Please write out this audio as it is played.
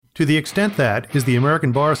To the Extent That is the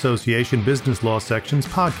American Bar Association Business Law Section's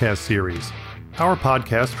podcast series. Our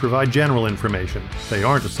podcasts provide general information. They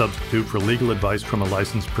aren't a substitute for legal advice from a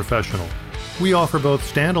licensed professional. We offer both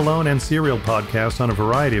standalone and serial podcasts on a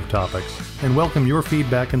variety of topics and welcome your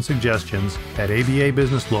feedback and suggestions at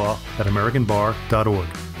ababusinesslaw@americanbar.org.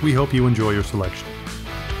 We hope you enjoy your selection.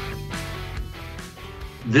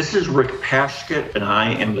 This is Rick Pashkett, and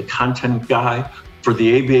I am the content guy for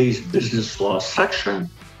the ABA's Business Law section,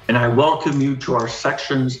 and I welcome you to our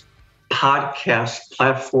section's podcast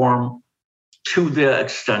platform, To the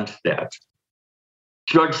Extent That.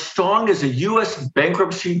 Judge Stong is a U.S.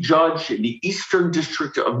 bankruptcy judge in the Eastern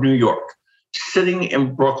District of New York, sitting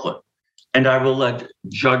in Brooklyn, and I will let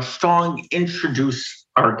Judge Stong introduce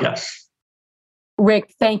our guest.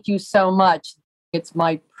 Rick, thank you so much. It's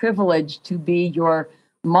my privilege to be your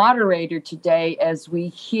moderator today as we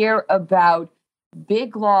hear about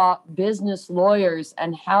big law business lawyers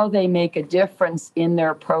and how they make a difference in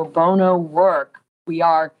their pro bono work. We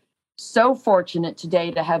are so fortunate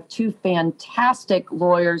today to have two fantastic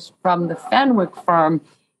lawyers from the Fenwick firm,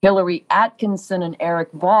 Hillary Atkinson and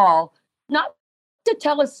Eric Ball, not to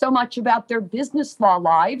tell us so much about their business law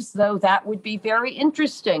lives, though that would be very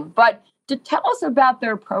interesting, but to tell us about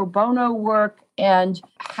their pro bono work and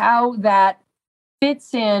how that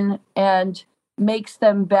fits in and makes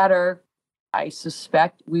them better. I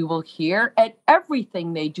suspect we will hear at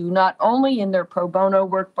everything they do, not only in their pro bono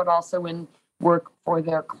work, but also in work for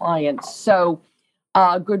their clients. So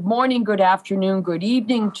good morning, good afternoon, good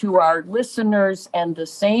evening to our listeners, and the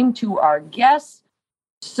same to our guests.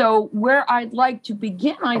 So where I'd like to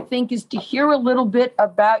begin, I think, is to hear a little bit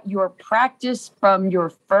about your practice from your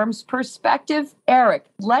firm's perspective. Eric,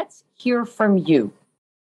 let's hear from you.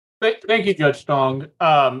 Thank you, Judge Stong.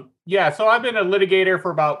 So I've been a litigator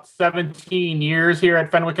for about 17 years here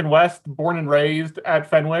at Fenwick & West, born and raised at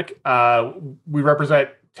Fenwick. We represent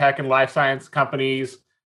tech and life science companies,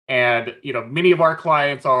 and many of our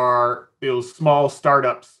clients are those small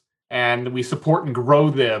startups, and we support and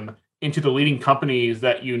grow them into the leading companies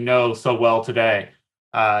that you know so well today.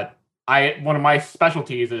 One of my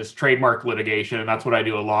specialties is trademark litigation, and that's what I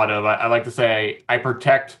do a lot of. I like to say I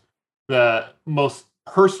protect the most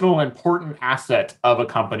personal important asset of a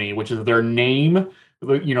company, which is their name,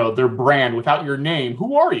 their brand. Without your name,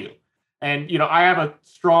 who are you? And I have a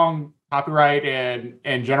strong copyright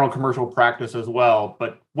and general commercial practice as well.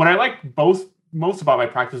 But what I like most about my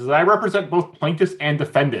practice is I represent both plaintiffs and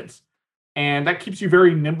defendants. And that keeps you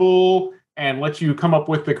very nimble and lets you come up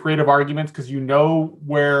with the creative arguments because you know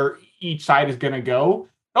where each side is going to go.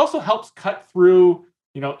 It also helps cut through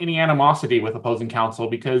any animosity with opposing counsel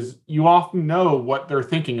because you often know what they're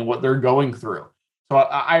thinking and what they're going through. So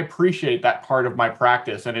I appreciate that part of my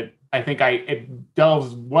practice, and it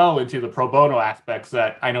delves well into the pro bono aspects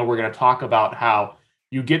that I know we're going to talk about, how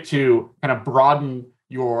you get to kind of broaden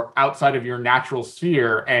your outside of your natural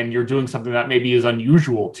sphere and you're doing something that maybe is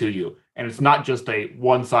unusual to you. And it's not just a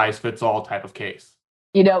one-size-fits-all type of case.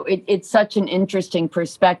 It's such an interesting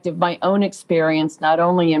perspective. My own experience, not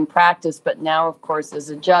only in practice, but now, of course, as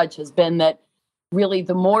a judge, has been that really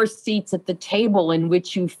the more seats at the table in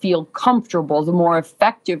which you feel comfortable, the more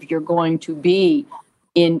effective you're going to be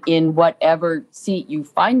in whatever seat you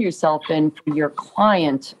find yourself in for your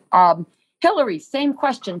client. Hillary, same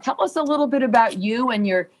question. Tell us a little bit about you and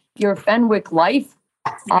your Fenwick life.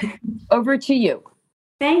 Over to you.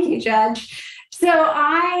 Thank you, Judge. So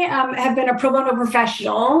I have been a pro bono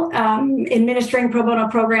professional, administering pro bono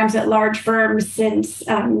programs at large firms since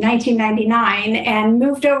 1999, and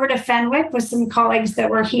moved over to Fenwick with some colleagues that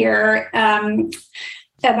were here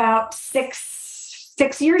about six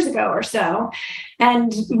years ago or so.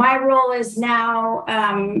 And my role is now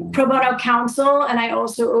pro bono counsel, and I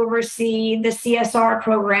also oversee the CSR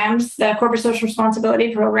programs, the corporate social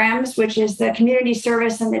responsibility programs, which is the community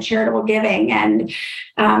service and the charitable giving. And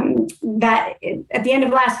that at the end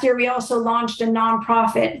of last year, we also launched a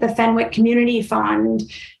nonprofit, the Fenwick Community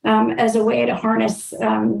Fund, as a way to harness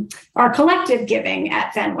our collective giving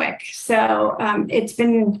at Fenwick. So it's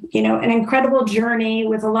been, an incredible journey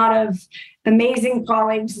with a lot of amazing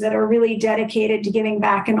colleagues that are really dedicated to giving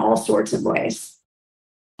back in all sorts of ways.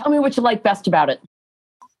 Tell me what you like best about it.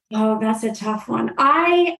 Oh, that's a tough one.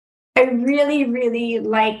 I really, really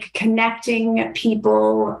like connecting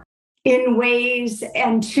people in ways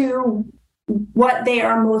and to what they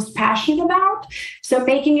are most passionate about. So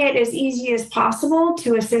making it as easy as possible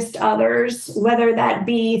to assist others, whether that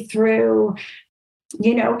be through,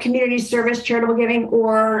 community service, charitable giving,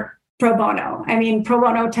 or pro bono. I mean, pro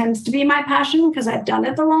bono tends to be my passion because I've done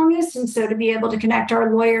it the longest. And so to be able to connect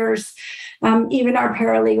our lawyers, even our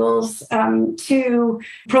paralegals, to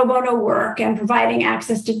pro bono work and providing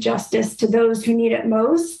access to justice to those who need it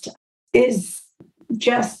most is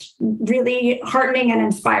just really heartening and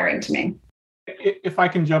inspiring to me. If I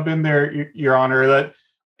can jump in there, Your Honor, that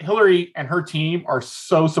Hillary and her team are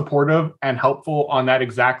so supportive and helpful on that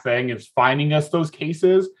exact thing, is finding us those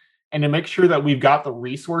cases and to make sure that we've got the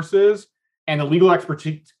resources and the legal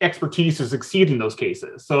expertise to succeed in those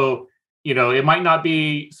cases. So, it might not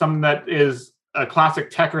be something that is a classic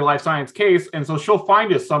tech or life science case. And so she'll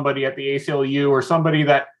find us somebody at the ACLU or somebody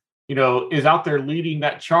that, is out there leading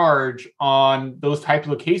that charge on those types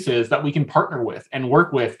of cases that we can partner with and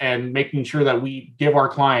work with, and making sure that we give our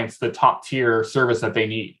clients the top tier service that they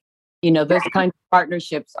need. Those kind of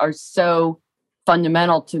partnerships are so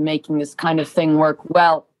fundamental to making this kind of thing work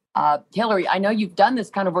well. Hillary, I know you've done this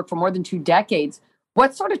kind of work for more than 2 decades.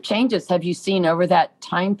 What sort of changes have you seen over that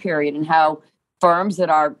time period, and how firms that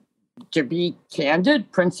are, to be candid,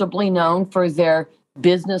 principally known for their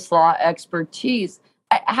business law expertise,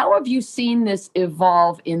 how have you seen this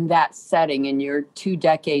evolve in that setting in your 2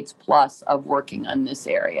 decades plus of working on this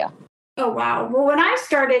area? Oh, wow. Well, when I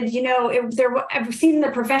started, I've seen the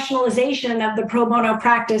professionalization of the pro bono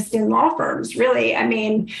practice in law firms, really. I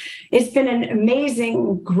mean, it's been an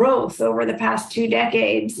amazing growth over the past 2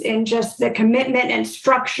 decades in just the commitment and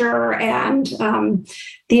structure and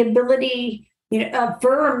the ability of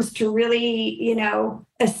firms to really,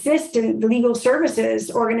 assist in the legal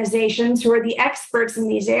services organizations who are the experts in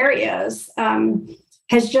these areas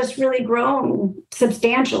has just really grown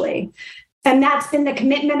substantially. And that's been the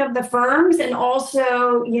commitment of the firms, and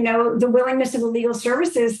also, the willingness of the legal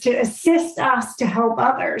services to assist us to help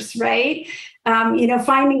others, right?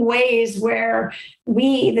 Finding ways where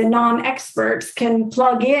we, the non-experts, can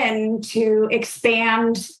plug in to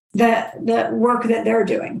expand the work that they're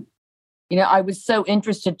doing. I was so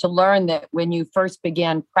interested to learn that when you first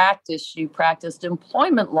began practice, you practiced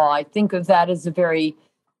employment law. I think of that as a very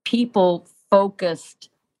people-focused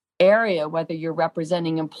area, whether you're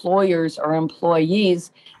representing employers or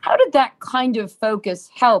employees. How did that kind of focus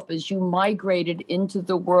help as you migrated into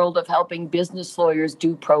the world of helping business lawyers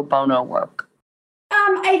do pro bono work?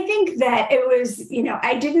 I think that it was,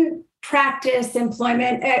 I didn't practice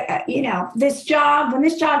employment. This job, when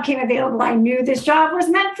this job came available, I knew this job was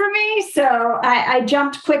meant for me. So I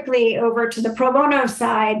jumped quickly over to the pro bono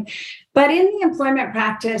side. But in the employment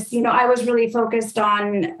practice, I was really focused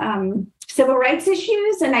on civil rights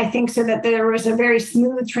issues. And I think so that there was a very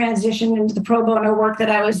smooth transition into the pro bono work that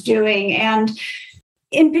I was doing. And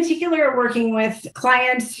in particular, working with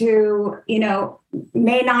clients who,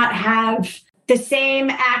 may not have the same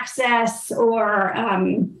access or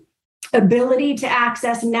ability to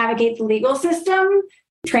access and navigate the legal system,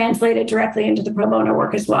 translated directly into the pro bono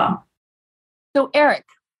work as well. So, Eric,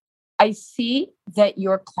 I see that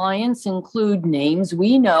your clients include names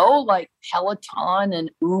we know like Peloton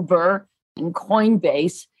and Uber and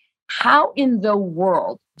Coinbase. How in the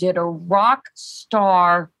world did a rock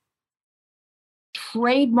star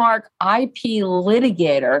trademark IP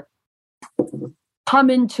litigator come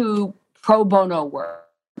into pro bono work?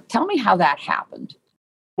 Tell me how that happened.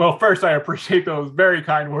 Well, first, I appreciate those very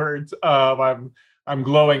kind words. I'm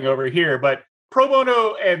glowing over here, but pro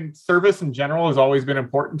bono and service in general has always been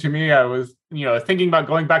important to me. I was, thinking about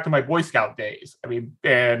going back to my Boy Scout days.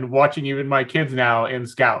 And watching even my kids now in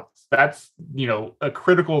Scouts. That's, a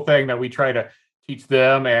critical thing that we try to teach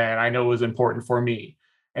them, and I know was important for me.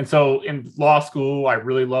 And so in law school, I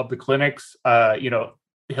really love the clinics.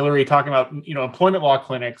 Hillary talking about, employment law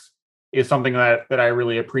clinics is something that I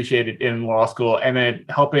really appreciated in law school. And then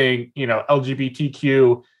helping,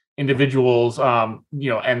 LGBTQ individuals,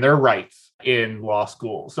 and their rights in law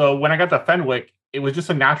school. So when I got to Fenwick, it was just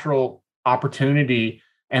a natural opportunity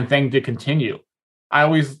and thing to continue. I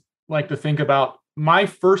always like to think about my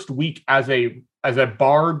first week as a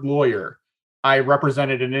barred lawyer. I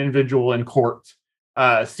represented an individual in court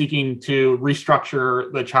seeking to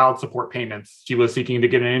restructure the child support payments. She was seeking to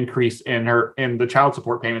get an increase in the child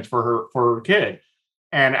support payments for her kid.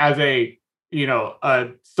 And as a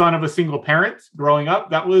son of a single parent growing up,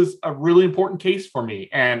 that was a really important case for me.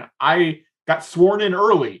 And I got sworn in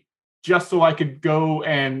early just so I could go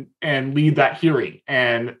and lead that hearing.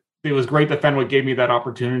 And it was great that Fenwick gave me that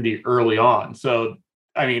opportunity early on. So,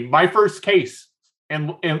 my first case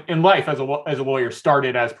in life as a lawyer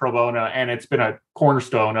started as pro bono, and it's been a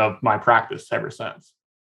cornerstone of my practice ever since.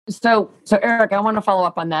 So Eric, I want to follow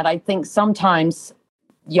up on that. I think sometimes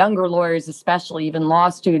younger lawyers, especially even law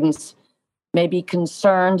students, may be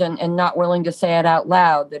concerned and not willing to say it out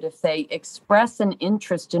loud, that if they express an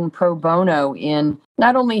interest in pro bono, in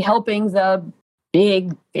not only helping the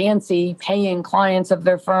big, fancy paying clients of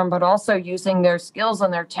their firm, but also using their skills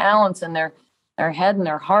and their talents and their head and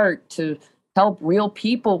their heart to help real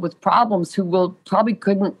people with problems who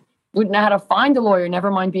wouldn't know how to find a lawyer,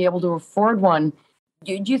 never mind be able to afford one.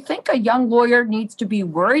 Do you think a young lawyer needs to be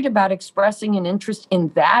worried about expressing an interest in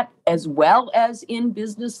that as well as in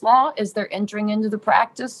business law as they're entering into the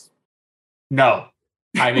practice? No.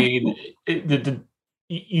 I mean,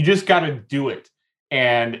 you just got to do it.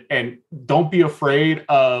 And don't be afraid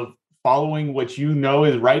of following what you know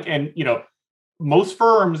is right. And, most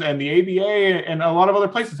firms and the ABA and a lot of other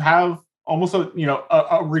places have almost a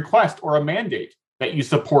request or a mandate that you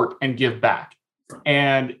support and give back.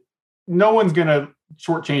 And no one's going to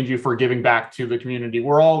shortchange you for giving back to the community.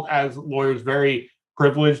 We're all, as lawyers, very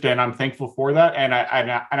privileged, and I'm thankful for that. And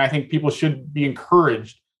I think people should be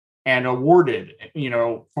encouraged and awarded,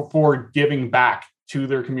 for giving back to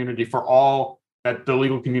their community for all that the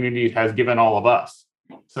legal community has given all of us.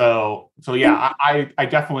 So yeah, I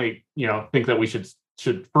definitely, think that we should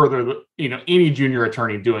further, any junior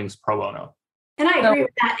attorney doing pro bono. And I agree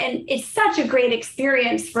with that. And it's such a great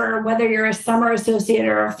experience for whether you're a summer associate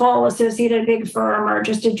or a fall associate at a big firm or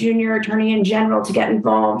just a junior attorney in general to get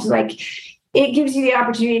involved. Like, it gives you the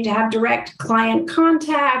opportunity to have direct client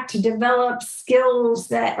contact, to develop skills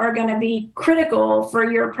that are going to be critical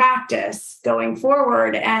for your practice going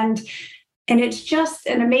forward. And it's just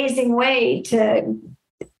an amazing way to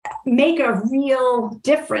make a real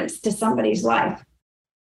difference to somebody's life.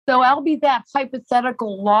 So I'll be that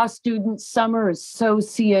hypothetical law student, summer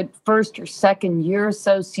associate, first or second year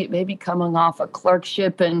associate, maybe coming off a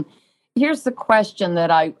clerkship. And here's the question that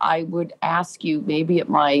I would ask you, maybe at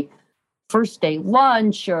my first day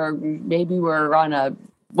lunch, or maybe we're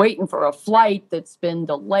waiting for a flight that's been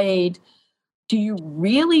delayed. Do you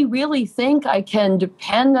really, really think I can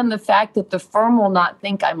depend on the fact that the firm will not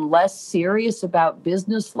think I'm less serious about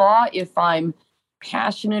business law if I'm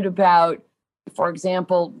passionate about, for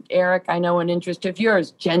example, Eric, I know an interest of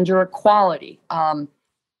yours, gender equality.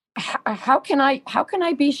 How can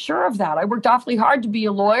I be sure of that? I worked awfully hard to be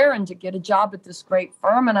a lawyer and to get a job at this great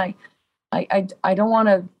firm, and I don't want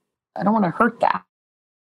to hurt that.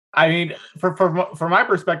 I mean, from my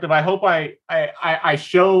perspective, I hope I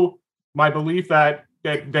show my belief that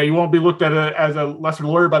you won't be looked at as a lesser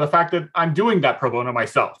lawyer by the fact that I'm doing that pro bono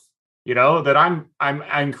myself. That I'm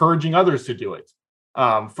encouraging others to do it.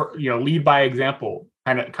 For lead by example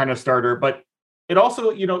kind of starter. But it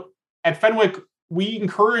also, at Fenwick, we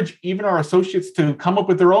encourage even our associates to come up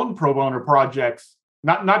with their own pro bono projects,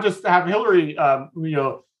 not just to have Hillary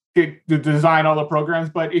to design all the programs,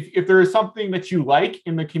 but if there is something that you like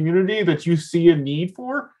in the community that you see a need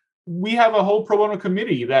for, we have a whole pro bono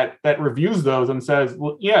committee that reviews those and says,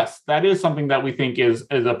 well, yes, that is something that we think is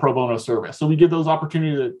a pro bono service. So we give those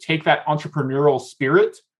opportunities to take that entrepreneurial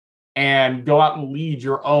spirit and go out and lead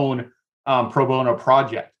your own pro bono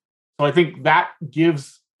project. So I think that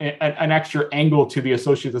gives an extra angle to the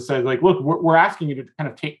associate that says, like, look, we're asking you to kind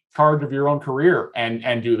of take charge of your own career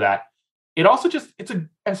and do that. It also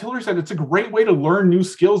as Hillary said, it's a great way to learn new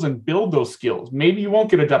skills and build those skills. Maybe you won't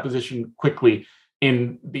get a deposition quickly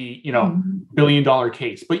in the $1 billion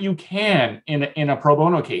case, but you can in a pro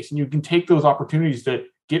bono case, and you can take those opportunities to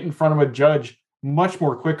get in front of a judge much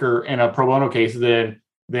more quicker in a pro bono case than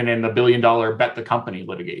in the $1 billion bet the company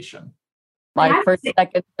litigation. My first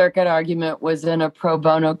Second Circuit argument was in a pro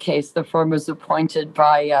bono case. The firm was appointed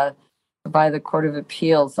by the Court of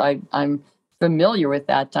Appeals. I'm familiar with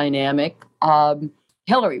that dynamic.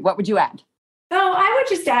 Hillary, what would you add? Oh, I would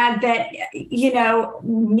just add that,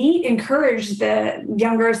 encourage the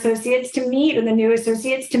younger associates to meet, or the new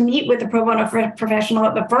associates to meet with the pro bono professional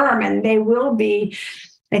at the firm, and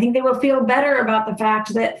I think they will feel better about the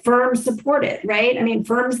fact that firms support it, right? I mean,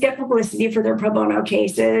 firms get publicity for their pro bono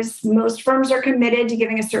cases. Most firms are committed to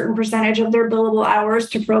giving a certain percentage of their billable hours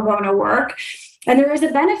to pro bono work. And there is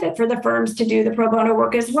a benefit for the firms to do the pro bono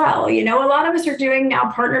work as well. A lot of us are doing now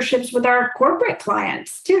partnerships with our corporate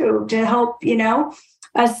clients too, to help,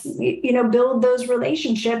 us, build those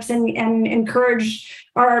relationships and encourage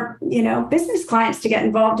our, business clients to get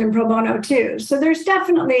involved in pro bono too. So there's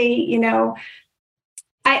definitely,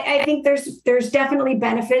 I think there's definitely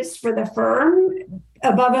benefits for the firm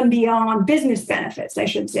above and beyond business benefits, I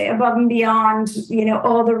should say, above and beyond,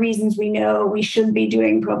 all the reasons we know we should be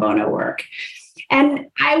doing pro bono work. And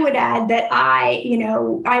I would add that I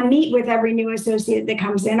meet with every new associate that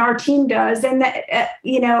comes in, our team does, and that,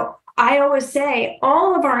 I always say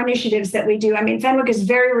all of our initiatives that we do, I mean, Fenwick is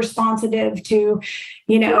very responsive to,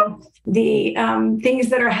 the things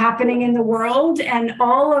that are happening in the world, and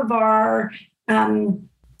all of our,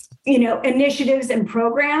 initiatives and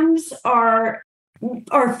programs are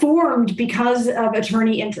formed because of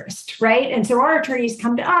attorney interest, right? And so our attorneys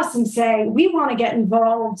come to us and say, we want to get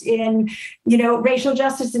involved in, racial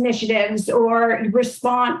justice initiatives, or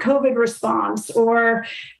COVID response, or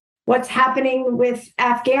what's happening with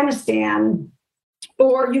Afghanistan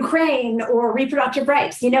or Ukraine or reproductive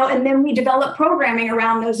rights, and then we develop programming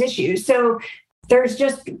around those issues. So there's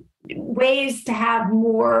just ways to have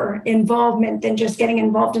more involvement than just getting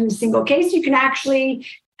involved in a single case. You can actually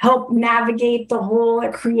help navigate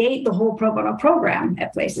create the whole pro bono program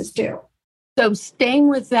at places too. So staying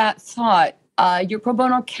with that thought, your pro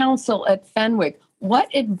bono counsel at Fenwick,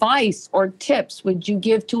 what advice or tips would you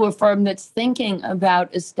give to a firm that's thinking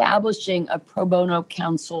about establishing a pro bono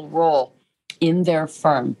counsel role in their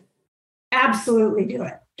firm? Absolutely do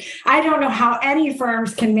it. I don't know how any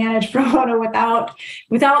firms can manage pro bono without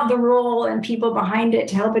the role and people behind it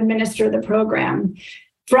to help administer the program.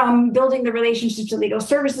 From building the relationships to legal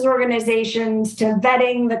services organizations, to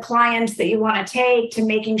vetting the clients that you want to take, to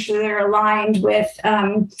making sure they're aligned with,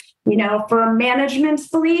 firm management's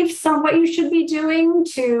beliefs on what you should be doing,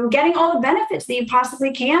 to getting all the benefits that you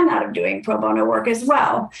possibly can out of doing pro bono work as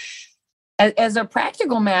well. As a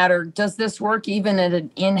practical matter, does this work even at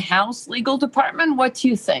an in-house legal department? What do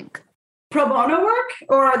you think? Pro bono work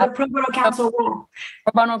or the pro bono counsel role?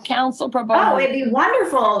 Pro bono counsel, pro bono. Oh, it'd be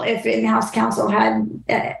wonderful if in-house counsel had,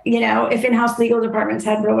 if in-house legal departments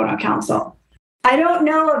had pro bono counsel. I don't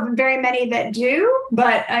know of very many that do,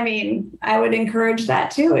 but I mean, I would encourage that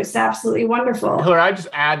too. It's absolutely wonderful. Hillary, I just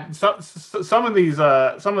add some of these,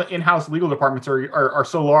 some of the in-house legal departments are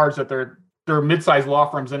so large that they're mid-sized law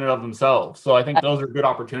firms in and of themselves. So I think those are good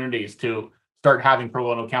opportunities to start having pro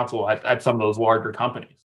bono counsel at some of those larger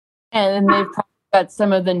companies. And they've probably got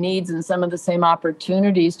some of the needs and some of the same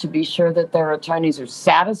opportunities to be sure that their attorneys are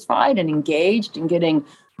satisfied and engaged and getting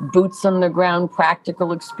boots on the ground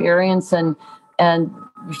practical experience and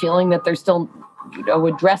feeling that they're still,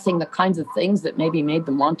 addressing the kinds of things that maybe made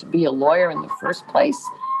them want to be a lawyer in the first place.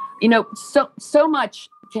 So much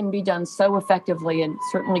can be done so effectively, and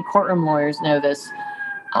certainly courtroom lawyers know this,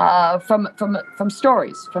 from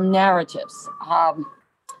stories, from narratives.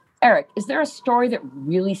 Eric, is there a story that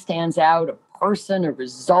really stands out, a person, a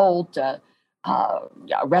result, a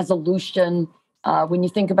resolution, when you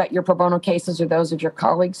think about your pro bono cases or those of your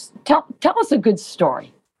colleagues? Tell us a good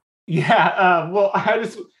story. Yeah, well,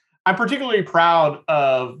 I'm particularly proud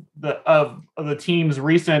of the team's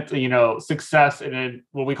recent, success in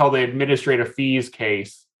what we call the administrative fees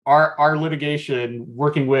case. Our litigation,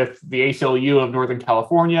 working with the ACLU of Northern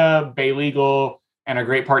California, Bay Legal, and our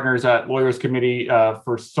great partners at Lawyers Committee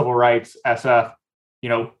for Civil Rights, SF,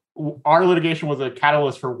 our litigation was a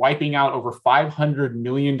catalyst for wiping out over $500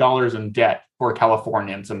 million in debt for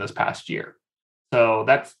Californians in this past year. So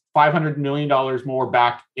that's $500 million more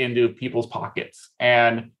back into people's pockets.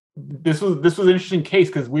 And this was an interesting case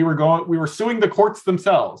because we were suing the courts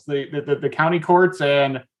themselves, the county courts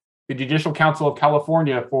and the Judicial Council of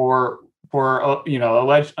California for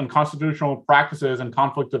alleged unconstitutional practices and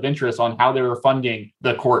conflict of interest on how they were funding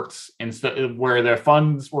the courts, instead where their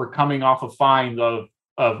funds were coming off of fines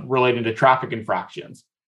of relating to traffic infractions.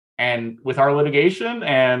 And with our litigation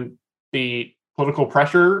and the political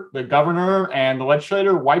pressure, the governor and the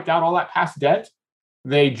legislator wiped out all that past debt.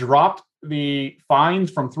 They dropped the fines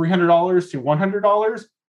from $300 to $100.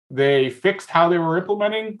 They fixed how they were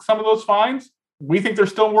implementing some of those fines. We think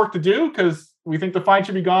there's still work to do because we think the fine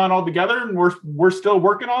should be gone altogether, and we're still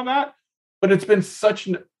working on that. But it's been such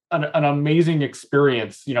an amazing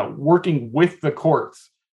experience, working with the courts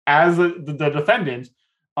as the defendant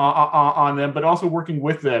on them, but also working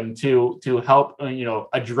with them to help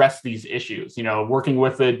address these issues. Working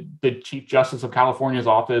with the Chief Justice of California's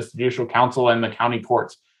office, the Judicial Council, and the county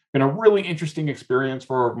courts. Been a really interesting experience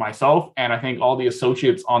for myself, and I think all the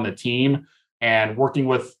associates on the team, and working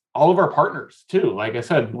with all of our partners too. Like I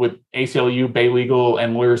said, with ACLU, Bay Legal,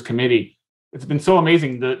 and Lawyers Committee, it's been so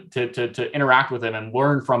amazing to interact with them and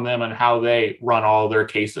learn from them and how they run all their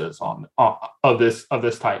cases of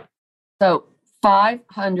this type. So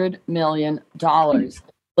 $500 million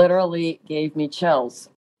literally gave me chills.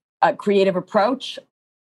 A creative approach,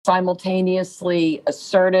 simultaneously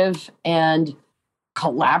assertive and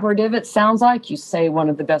collaborative, it sounds like. You say one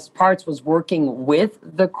of the best parts was working with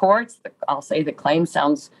the courts. I'll say the claim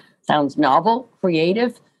sounds novel,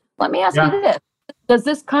 creative. Let me ask you this. Does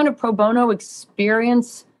this kind of pro bono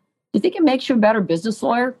experience, do you think it makes you a better business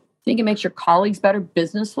lawyer? Think it makes your colleagues better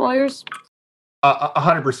business lawyers?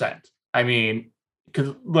 100%. I mean,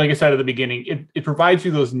 because like I said at the beginning, it provides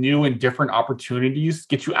you those new and different opportunities,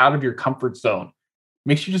 get you out of your comfort zone,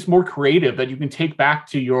 makes you just more creative that you can take back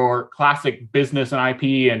to your classic business and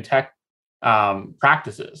IP and tech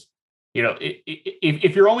practices. You know,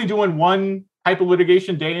 if you're only doing one type of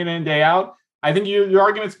litigation day in and day out, I think your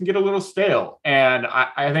arguments can get a little stale. And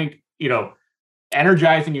I think, you know,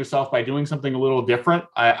 energizing yourself by doing something a little different,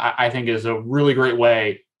 I think is a really great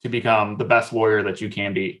way to become the best lawyer that you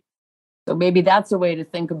can be. So maybe that's a way to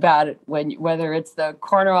think about it, whether it's the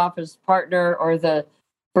corner office partner or the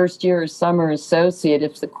first year or summer associate.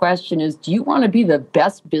 If the question is, do you want to be the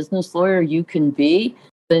best business lawyer you can be,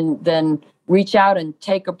 then reach out and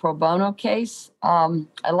take a pro bono case.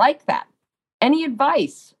 I like that. Any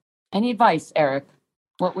advice, Eric?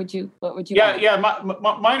 What would you? Yeah.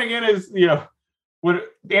 Mine again is, you know,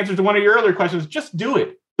 the answer to one of your earlier questions, just do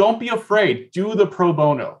it. Don't be afraid. Do the pro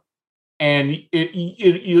bono. And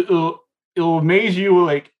it'll amaze you,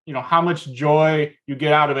 like, you know, how much joy you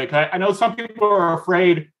get out of it. I know some people are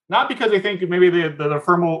afraid, not because they think maybe the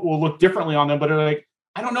firm will look differently on them, but they're like,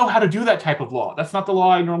 I don't know how to do that type of law. That's not the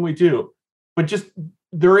law I normally do. But just,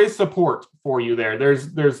 there is support for you there.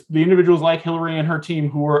 There's the individuals like Hillary and her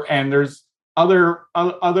team and there's other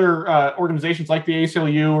organizations like the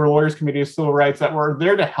ACLU or Lawyers Committee of Civil Rights that were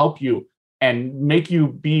there to help you and make you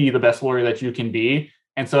be the best lawyer that you can be.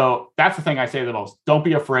 And so that's the thing I say the most. Don't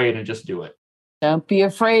be afraid and just do it. Don't be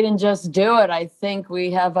afraid and just do it. I think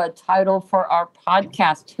we have a title for our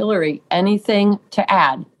podcast. Hillary, anything to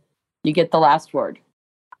add? You get the last word.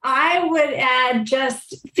 I would add,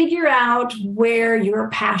 just figure out where your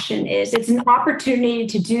passion is. It's an opportunity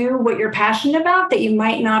to do what you're passionate about that you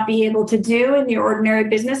might not be able to do in your ordinary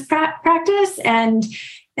business practice, and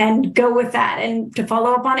go with that. And to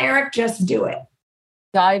follow up on Eric, just do it.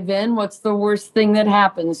 Dive in. What's the worst thing that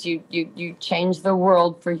happens? You change the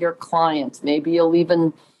world for your clients. Maybe you'll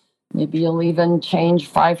even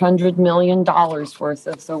change $500 million worth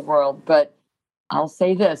of the world. But I'll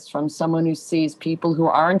say this from someone who sees people who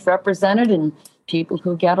aren't represented and people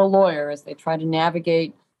who get a lawyer as they try to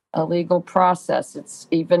navigate a legal process. It's,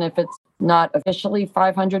 even if it's not officially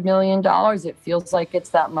 $500 million, it feels like it's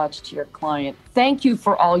that much to your client. Thank you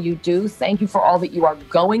for all you do. Thank you for all that you are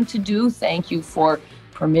going to do. Thank you for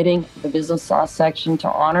permitting the business law section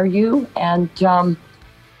to honor you. And don't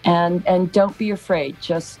be afraid.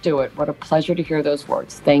 Just do it. What a pleasure to hear those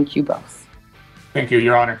words. Thank you both. Thank you,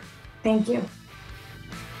 Your Honor. Thank you.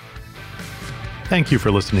 Thank you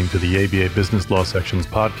for listening to the ABA Business Law Section's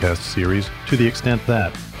podcast series, To the Extent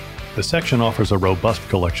That. The section offers a robust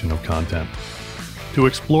collection of content. To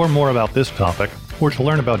explore more about this topic, or to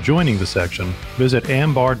learn about joining the section, visit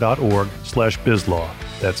ambar.org/bizlaw.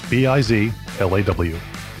 That's BIZLAW.